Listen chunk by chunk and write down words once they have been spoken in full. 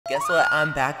Guess what?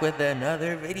 I'm back with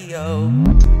another video. I'm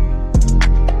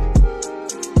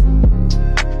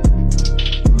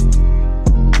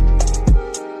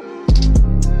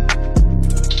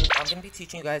gonna be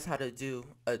teaching you guys how to do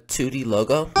a 2D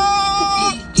logo.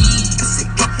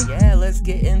 Yeah, let's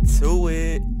get into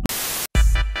it.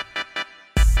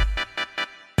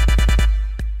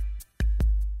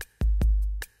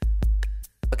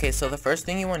 Okay, so the first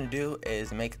thing you want to do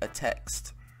is make a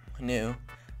text. New.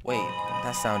 Wait,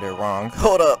 that sounded wrong.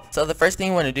 Hold up. So the first thing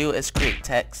you want to do is create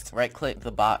text. Right click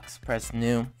the box, press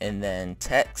new, and then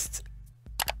text.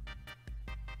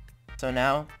 So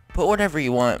now, put whatever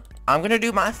you want. I'm gonna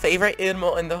do my favorite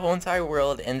animal in the whole entire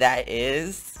world, and that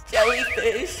is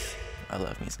jellyfish. I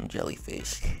love me some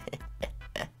jellyfish.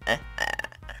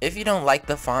 If you don't like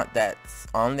the font that's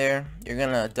on there, you're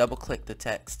gonna double click the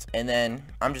text, and then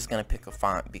I'm just gonna pick a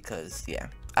font because, yeah,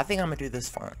 I think I'm gonna do this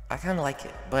font. I kind of like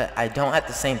it, but I don't at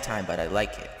the same time, but I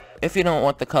like it. If you don't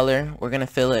want the color, we're gonna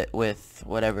fill it with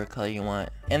whatever color you want,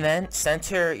 and then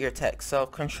center your text. So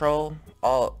Control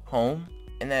Alt Home,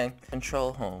 and then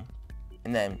Control Home,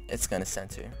 and then it's gonna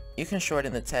center. You can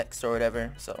shorten the text or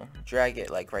whatever, so drag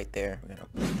it like right there. We're gonna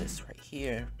put this right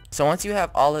here. So once you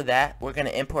have all of that, we're gonna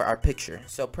import our picture.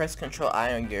 So press Control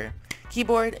I on your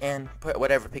keyboard and put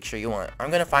whatever picture you want. I'm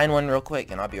gonna find one real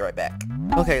quick and I'll be right back.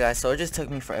 Okay guys, so it just took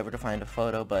me forever to find a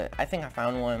photo, but I think I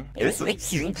found one.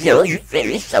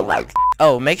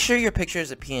 Oh, make sure your picture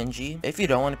is a PNG. If you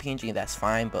don't want a PNG, that's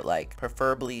fine, but like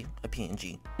preferably a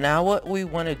PNG. Now what we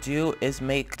want to do is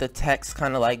make the text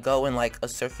kind of like go in like a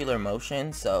circular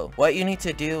motion. So what you need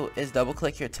to do is double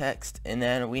click your text, and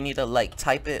then we need to like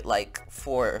type it like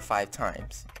 4 or 5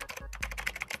 times.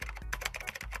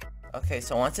 Okay,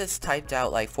 so once it's typed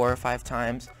out like 4 or 5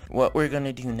 times, what we're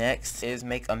gonna do next is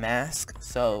make a mask.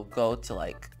 So go to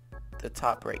like the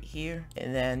top right here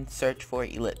and then search for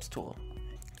ellipse tool.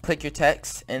 Click your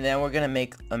text, and then we're gonna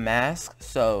make a mask.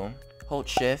 So hold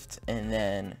shift and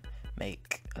then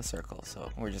make a circle. So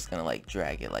we're just gonna like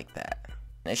drag it like that.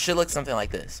 And it should look something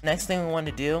like this. Next thing we want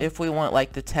to do, if we want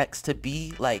like the text to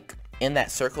be like in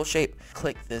that circle shape,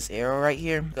 click this arrow right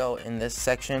here, go in this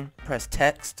section, press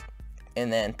text, and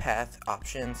then path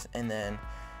options, and then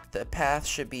the path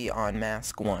should be on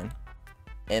mask 1,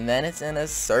 and then it's in a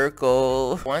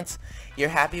circle. Once you're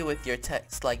happy with your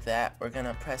text like that, we're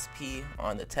gonna press P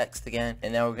on the text again,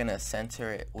 and then we're gonna center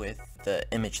it with the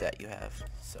image that you have.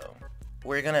 So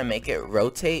we're gonna make it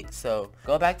rotate. So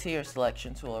go back to your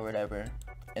selection tool or whatever,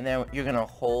 and then you're gonna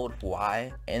hold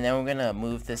Y, and then we're gonna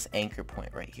move this anchor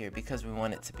point right here because we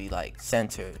want it to be like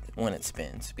centered when it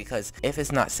spins, because if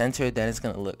it's not centered, then it's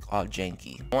gonna look all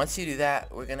janky. Once you do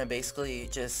that, we're gonna basically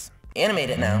just animate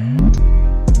it now.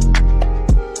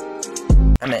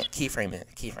 I meant keyframe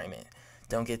it.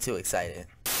 Don't get too excited.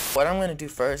 What I'm gonna do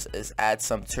first is add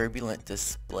some turbulent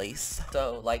displace.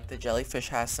 So like the jellyfish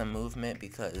has some movement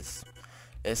because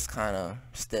it's kind of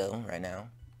still right now.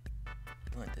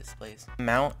 Displace.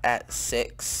 Mount at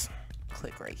 6.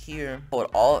 Click right here.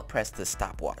 Hold Alt, press the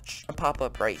stopwatch. Pop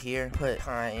up right here. Put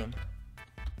time,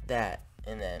 that,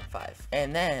 and then 5.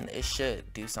 And then it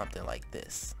should do something like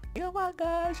this. Oh my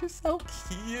gosh, it's so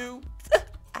cute.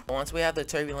 Once we have the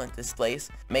turbulent displace,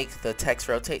 make the text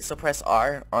rotate. So press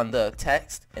R on the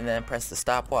text and then press the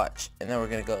stopwatch. And then we're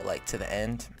gonna go like to the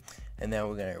end, and then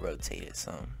we're gonna rotate it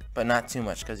some, but not too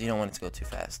much because you don't want it to go too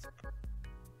fast.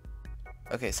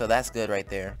 Okay, so that's good right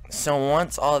there. So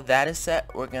once all of that is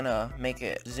set, we're gonna make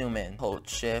it zoom in. Hold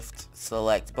shift,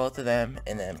 select both of them,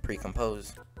 and then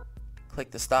pre-compose. Click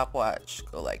the stopwatch,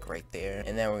 go like right there,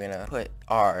 and then we're gonna put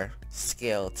our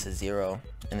scale to 0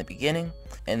 in the beginning,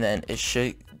 and then it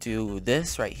should do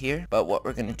this right here. But what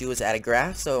we're gonna do is add a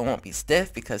graph so it won't be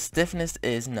stiff, because stiffness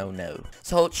is no.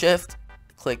 So hold shift,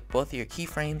 click both of your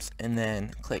keyframes, and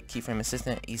then click keyframe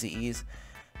assistant, easy ease,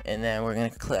 and then we're gonna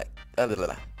click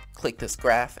this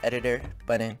graph editor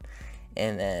button,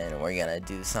 and then we're gonna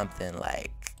do something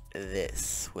like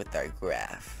this with our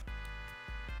graph,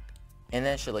 and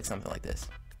then it should look something like this.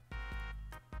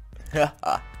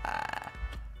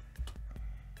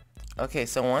 Okay,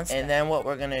 so once, and then what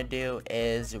we're gonna do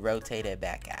is rotate it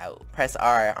back out. Press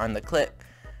R on the clip,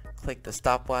 click the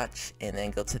stopwatch, and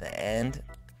then go to the end,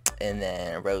 and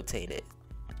then rotate it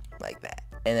like that.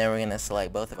 And then we're gonna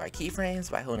select both of our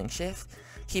keyframes by holding shift,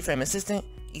 keyframe assistant,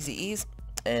 easy ease,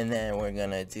 and then we're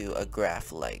gonna do a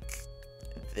graph like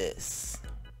this,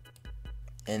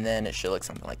 and then it should look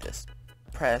something like this.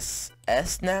 Press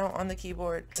S now on the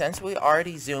keyboard. Since we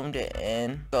already zoomed it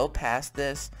in, go past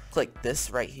this, click this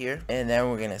right here, and then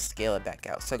we're gonna scale it back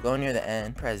out. So go near the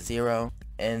end, press 0,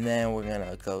 and then we're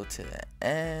gonna go to the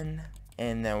end,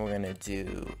 and then we're gonna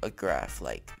do a graph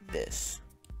like this.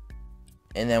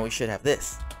 And then we should have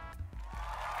this.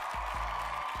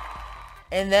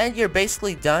 And then you're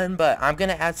basically done, but I'm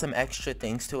gonna add some extra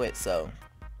things to it. So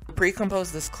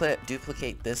pre-compose this clip,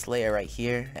 duplicate this layer right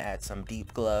here, add some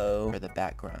deep glow for the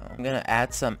background. I'm gonna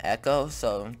add some echo,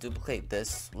 so duplicate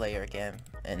this layer again,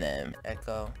 and then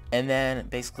echo. And then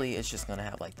basically it's just gonna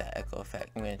have like that echo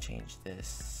effect. I'm gonna change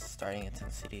this starting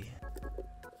intensity.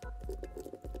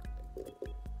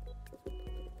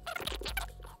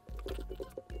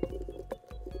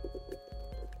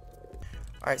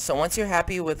 Alright, so once you're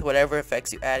happy with whatever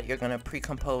effects you add, you're going to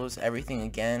pre-compose everything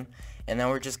again. And then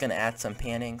we're just going to add some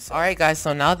pannings. Alright guys,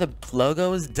 so now the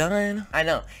logo is done. I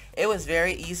know, it was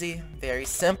very easy, very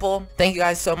simple. Thank you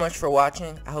guys so much for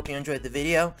watching. I hope you enjoyed the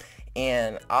video.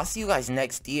 And I'll see you guys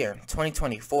next year,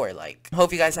 2024. Like,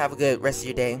 hope you guys have a good rest of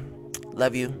your day.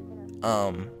 Love you.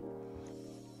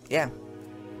 Yeah.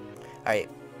 Alright,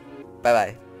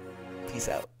 bye-bye. Peace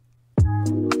out.